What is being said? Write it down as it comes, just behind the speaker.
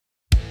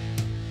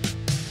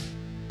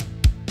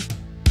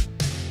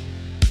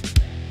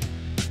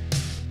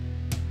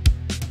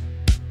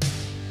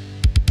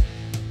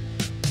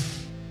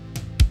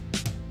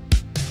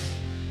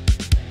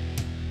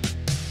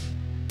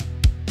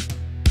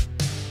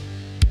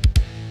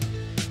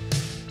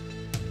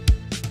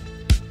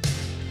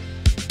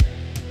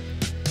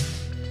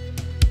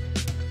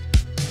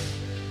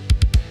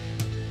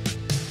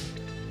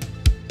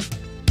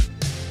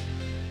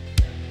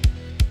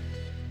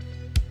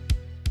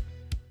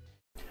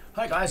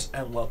Hi guys,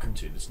 and welcome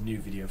to this new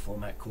video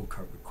format called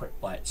Cobra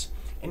Quick Bites.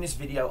 In this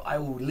video I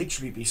will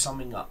literally be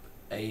summing up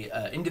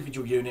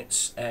individual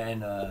units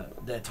and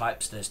their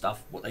types, their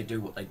stuff, what they do,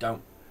 what they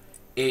don't,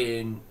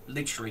 in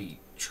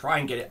literally try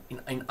and get it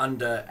in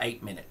under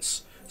 8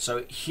 minutes.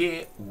 So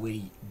here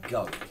we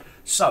go.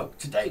 So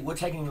today we're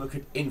taking a look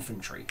at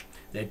infantry,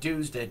 their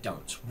do's, their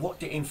don'ts. What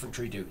do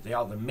infantry do? They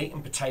are the meat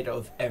and potato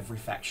of every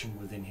faction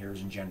within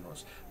Heroes and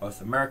Generals,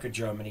 both America,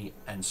 Germany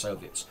and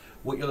Soviets.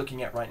 What you're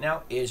looking at right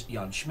now is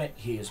Jan Schmidt.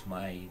 He is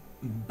my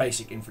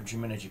basic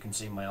infantryman, as you can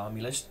see in my army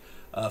list,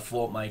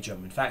 for my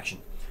German faction.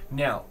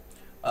 Now,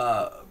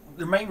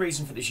 the main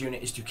reason for this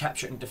unit is to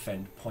capture and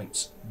defend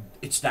points.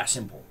 It's that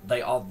simple.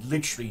 They are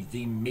literally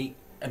the meat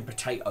and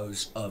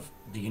potatoes of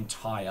the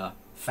entire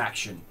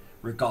faction,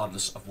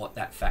 regardless of what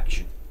that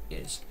faction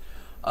is.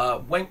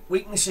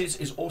 Weaknesses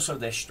is also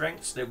their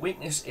strengths. Their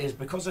weakness is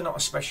because they're not a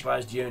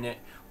specialized unit,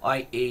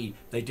 i.e.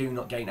 they do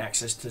not gain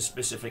access to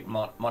specific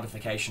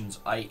modifications,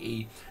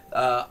 i.e.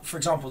 For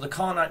example, the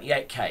Kar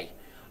 98K.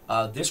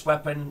 This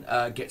weapon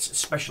gets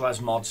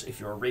specialized mods. If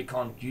you're a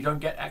recon, you don't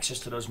get access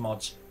to those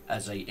mods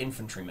as a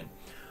infantryman.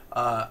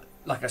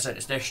 Like I said,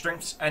 it's their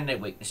strengths and their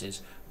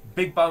weaknesses.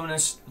 Big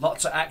bonus,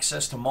 lots of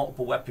access to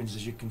multiple weapons,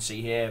 as you can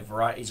see here,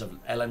 varieties of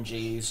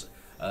LMGs,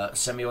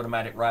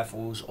 semi-automatic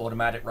rifles,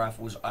 automatic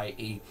rifles,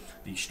 i.e.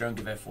 the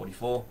Sturmgewehr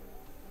 44,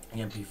 the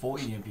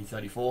MP40, the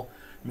MP34,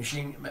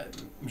 machine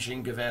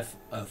Gewehr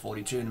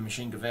 42 and the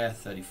machine Gewehr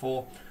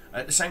 34.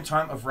 At the same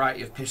time, a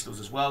variety of pistols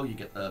as well. You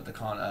get the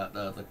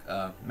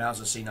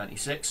Mauser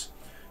C96.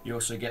 You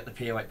also get the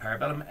P08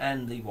 Parabellum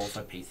and the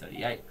Walther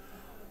P38.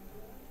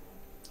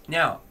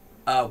 Now,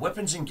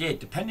 weapons and gear,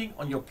 depending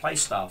on your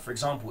playstyle. For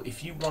example,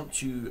 if you want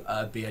to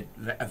be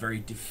a very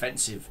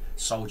defensive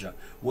soldier,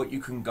 what you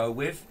can go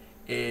with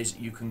is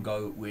you can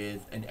go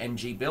with an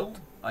MG build,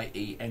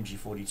 i.e.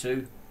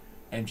 MG42,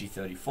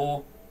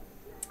 MG34,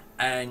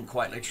 and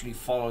quite literally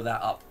follow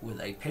that up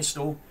with a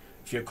pistol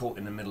if you're caught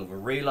in the middle of a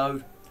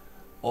reload,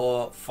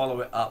 or follow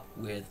it up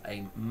with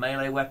a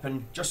melee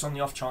weapon, just on the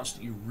off chance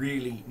that you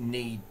really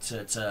need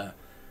to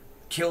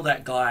kill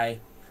that guy.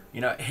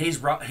 You know, he's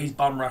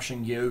bum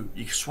rushing you,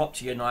 you swap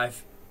to your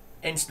knife,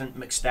 instant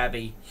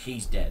McStabby,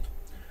 he's dead.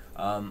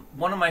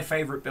 One of my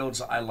favorite builds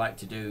that I like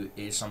to do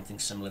is something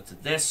similar to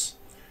this,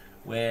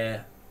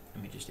 where,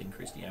 let me just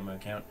increase the ammo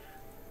count.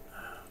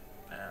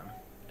 Bam,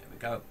 there we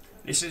go.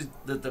 This is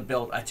the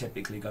build I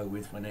typically go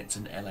with when it's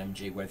an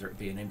LMG, whether it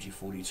be an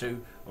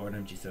MG42 or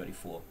an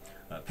MG34.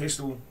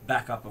 Pistol,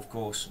 backup of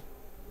course,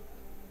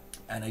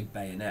 and a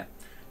bayonet.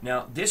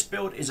 Now, this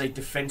build is a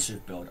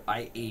defensive build,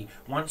 i.e.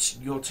 once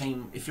your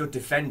team, if you're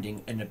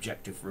defending an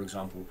objective, for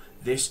example,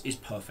 this is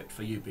perfect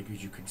for you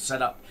because you can set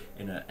up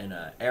in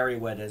a area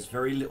where there's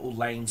very little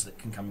lanes that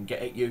can come and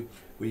get at you,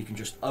 where you can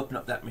just open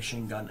up that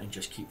machine gun and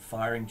just keep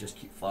firing, just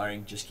keep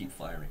firing, just keep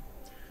firing.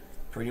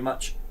 Pretty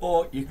much.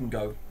 Or you can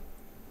go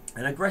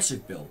an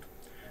aggressive build.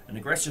 An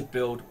aggressive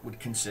build would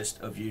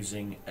consist of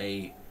using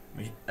a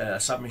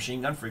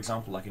submachine gun, for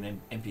example, like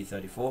an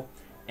MP34,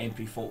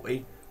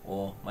 MP40,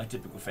 or my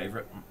typical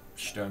favorite,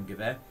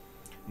 Sturmgewehr.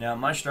 Now,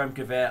 my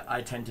Sturmgewehr,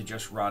 I tend to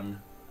just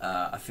run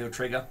a field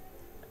trigger,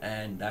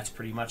 and that's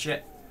pretty much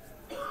it.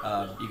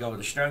 You go with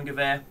a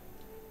Sturmgewehr,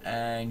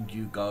 and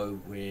you go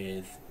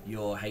with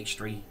your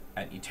H3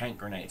 anti-tank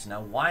grenades.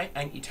 Now, why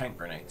anti-tank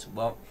grenades?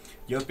 Well,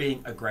 you're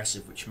being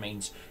aggressive, which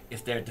means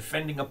if they're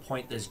defending a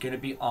point, there's going to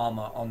be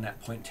armor on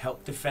that point to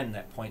help defend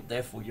that point.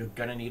 Therefore, you're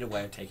going to need a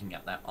way of taking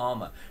out that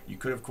armor. You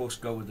could, of course,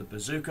 go with the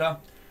bazooka.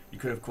 You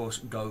could, of course,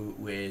 go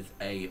with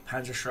a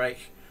Panzerschreck.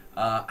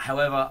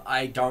 However,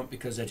 I don't,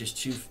 because they're just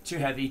too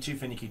heavy, too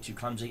finicky, too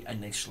clumsy,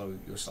 and they slow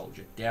your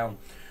soldier down.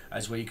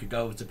 As where you could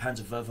go with the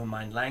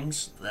Panzerwehrmine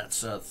Langs.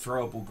 That's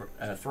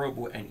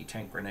throwable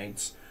anti-tank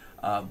grenades,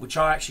 which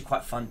are actually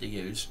quite fun to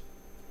use.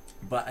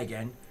 But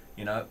again,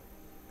 you know,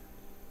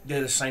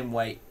 they're the same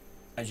weight,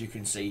 as you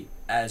can see,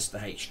 as the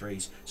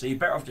H3s. So you're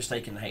better off just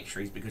taking the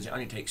H3s because it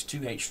only takes 2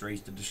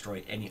 H3s to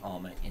destroy any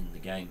armor in the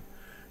game.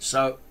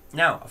 So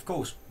now, of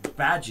course,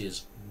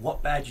 badges.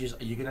 What badges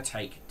are you going to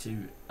take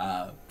to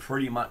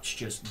pretty much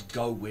just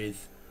go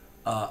with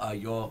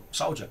your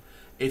soldier?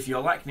 If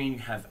you're like me and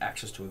you have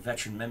access to a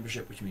veteran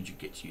membership, which means you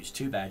get to use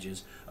 2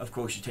 badges, of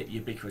course you take the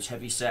ubiquitous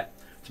heavy set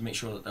to make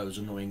sure that those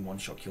annoying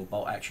one-shot kill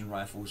bolt action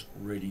rifles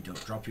really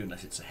don't drop you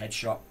unless it's a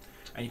headshot.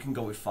 And you can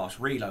go with fast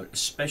reload,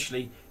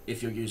 especially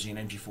if you're using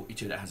an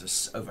MG42 that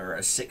has over a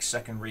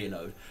 6-second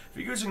reload. If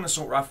you're using an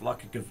assault rifle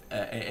like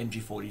an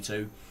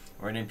MG42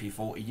 or an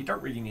MP40, you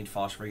don't really need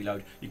fast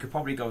reload. You could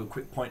probably go with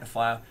quick point of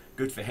fire,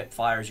 good for hip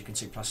fire, as you can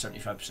see, plus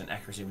 75%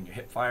 accuracy when you're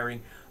hip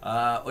firing,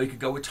 or you could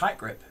go with tight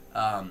grip.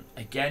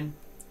 Again,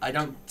 I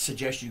don't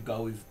suggest you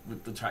go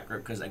with the tight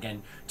grip because,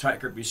 again, tight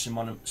grip is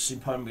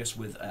synonymous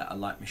with a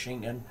light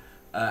machine gun.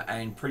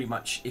 And pretty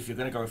much, if you're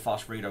going to go with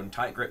fast reload and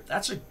tight grip,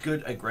 that's a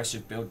good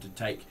aggressive build to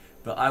take.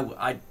 But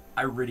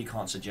I really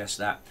can't suggest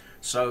that.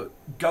 So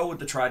go with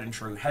the tried and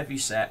true heavy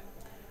set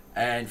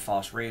and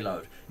fast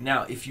reload.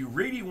 Now, if you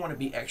really want to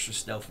be extra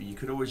stealthy, you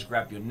could always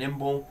grab your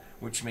nimble,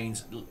 which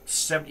means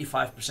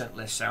 75%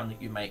 less sound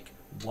that you make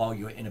while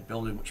you're in a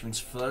building, which means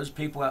for those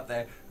people out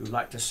there who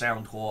like to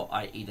sound whore,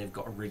 i.e. they've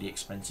got a really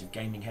expensive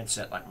gaming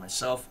headset like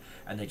myself,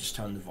 and they just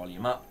turn the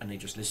volume up and they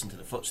just listen to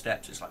the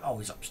footsteps, it's like, oh,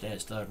 he's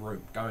upstairs, third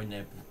room, go in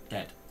there,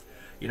 dead.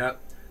 You know,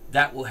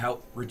 that will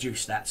help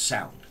reduce that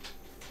sound.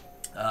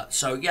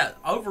 So yeah,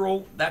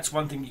 overall, that's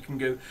one thing you can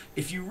do.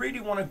 If you really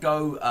want to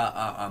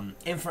go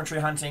infantry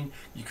hunting,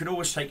 you could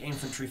always take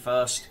infantry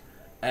first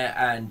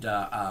and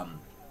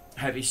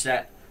heavy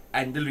set,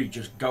 and literally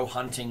just go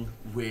hunting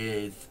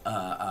with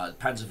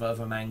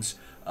Panzerwehrmanns.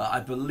 I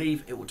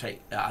believe it will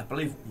take. I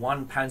believe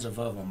one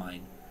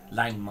Panzerwehrmann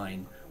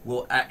landmine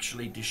will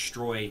actually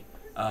destroy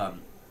a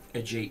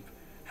jeep.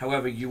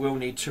 However, you will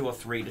need 2 or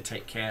 3 to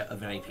take care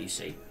of an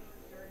APC.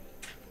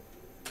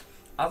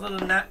 Other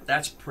than that,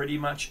 that's pretty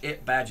much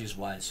it badges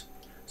wise.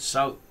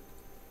 So,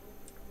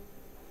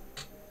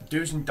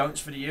 do's and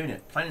don'ts for the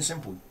unit. Plain and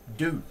simple.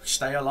 Do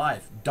stay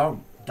alive.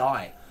 Don't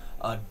die.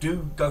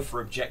 Do go for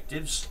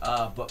objectives,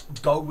 but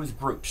go with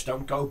groups.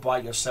 Don't go by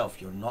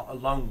yourself. You're not a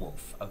lone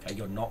wolf. Okay,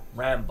 you're not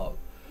Rambo.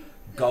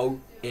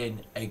 Go in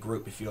a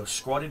group. If you're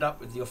squadded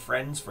up with your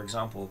friends, for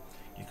example,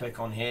 you click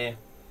on here.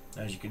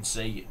 As you can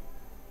see,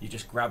 you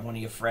just grab one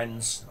of your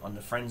friends on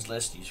the friends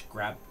list. You just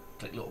click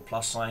little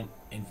plus sign,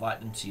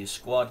 invite them to your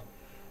squad,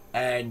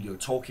 and you're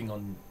talking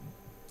on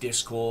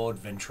Discord,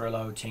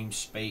 Ventrilo,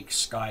 TeamSpeak,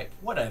 Skype,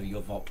 whatever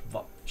your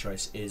VOP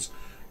choice is.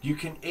 You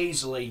can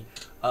easily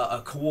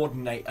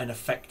coordinate an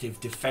effective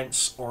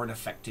defense or an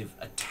effective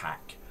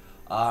attack,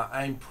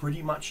 and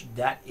pretty much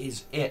that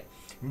is it.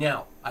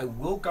 Now, I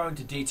will go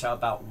into detail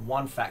about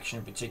one faction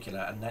in particular,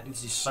 and that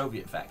is the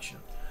Soviet faction.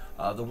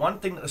 The one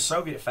thing that the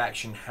Soviet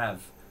faction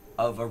have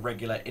over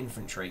regular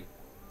infantry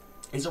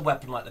is a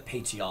weapon like the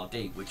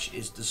PTRD, which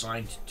is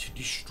designed to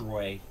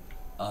destroy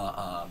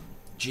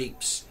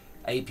jeeps,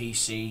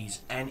 APCs,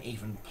 and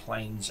even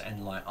planes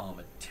and light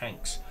armored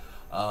tanks.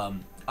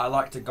 I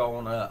like to go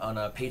on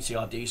a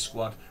PTRD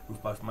squad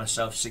with both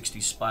myself,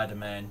 60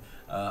 Spider-Man,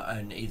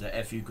 and either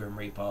FU Grim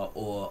Reaper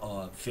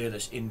or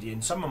Fearless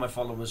Indian. Some of my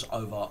followers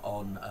over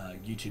on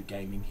YouTube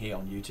Gaming here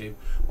on YouTube,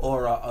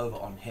 or over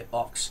on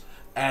Hitbox.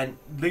 And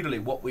literally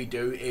what we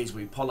do is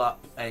we pull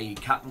up a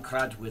Captain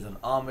Crad with an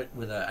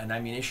an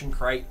ammunition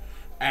crate,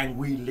 and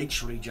we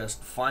literally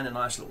just find a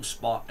nice little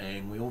spot,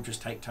 and we all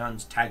just take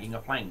turns tagging a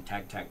plane.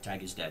 Tag, tag,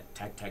 tag is dead.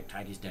 Tag, tag,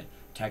 tag is dead.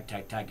 Tag,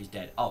 tag, tag is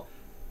dead. Oh,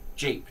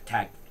 Jeep,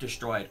 tag,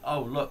 destroyed.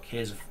 Oh, look,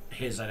 here's an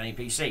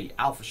APC.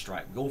 Alpha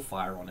Strike, we all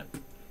fire on it.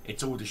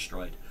 It's all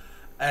destroyed.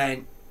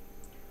 And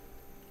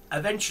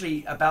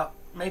eventually, about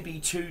maybe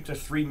 2 to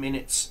 3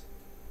 minutes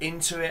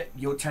into it,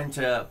 you'll tend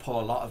to pull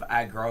a lot of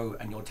aggro,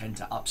 and you'll tend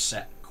to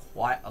upset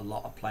quite a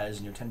lot of players,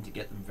 and you'll tend to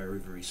get them very,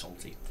 very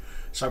salty.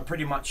 So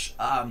pretty much,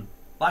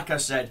 like I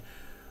said,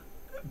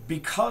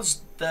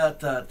 because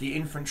the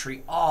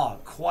infantry are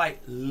quite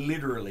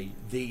literally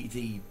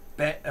the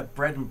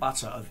bread and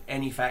butter of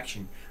any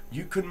faction,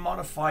 you can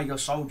modify your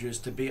soldiers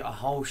to be a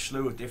whole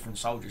slew of different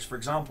soldiers. For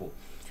example,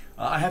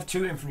 I have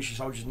 2 infantry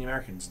soldiers in the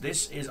Americans.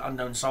 This is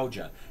Unknown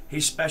Soldier.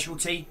 His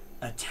specialty,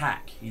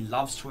 attack. He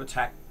loves to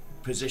attack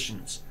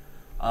positions,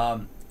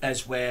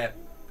 as where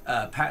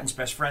Patton's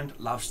best friend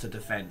loves to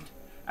defend.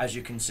 As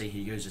you can see,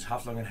 he uses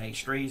Hufflung and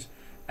H3s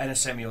and a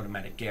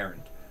semi-automatic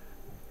Garand.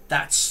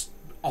 That's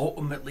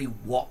ultimately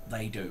what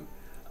they do.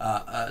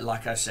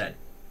 Like I said,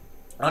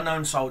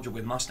 Unknown Soldier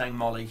with Mustang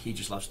Molly, he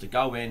just loves to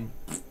go in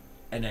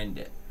and end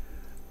it.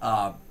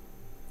 And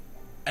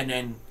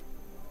then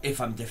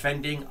if I'm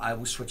defending, I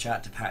will switch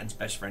out to Patton's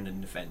best friend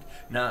and defend.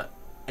 Now,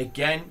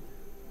 again,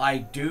 I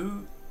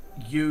do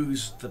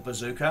use the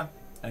bazooka,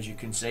 as you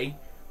can see,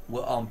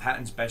 on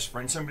Patton's best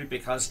friend, simply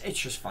because it's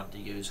just fun to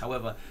use.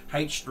 However,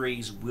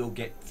 H3s will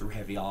get through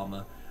heavy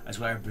armor, as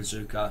well as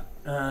bazooka,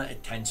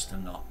 it tends to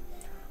not.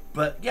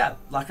 But yeah,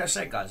 like I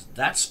said, guys,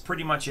 that's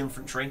pretty much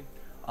infantry.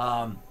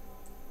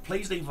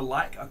 Please leave a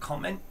like, a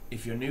comment.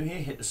 If you're new here,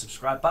 hit the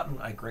subscribe button.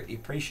 I greatly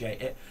appreciate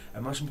it.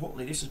 And most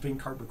importantly, this has been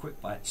Cobra Quick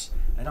Bites,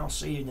 and I'll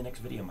see you in the next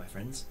video, my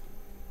friends.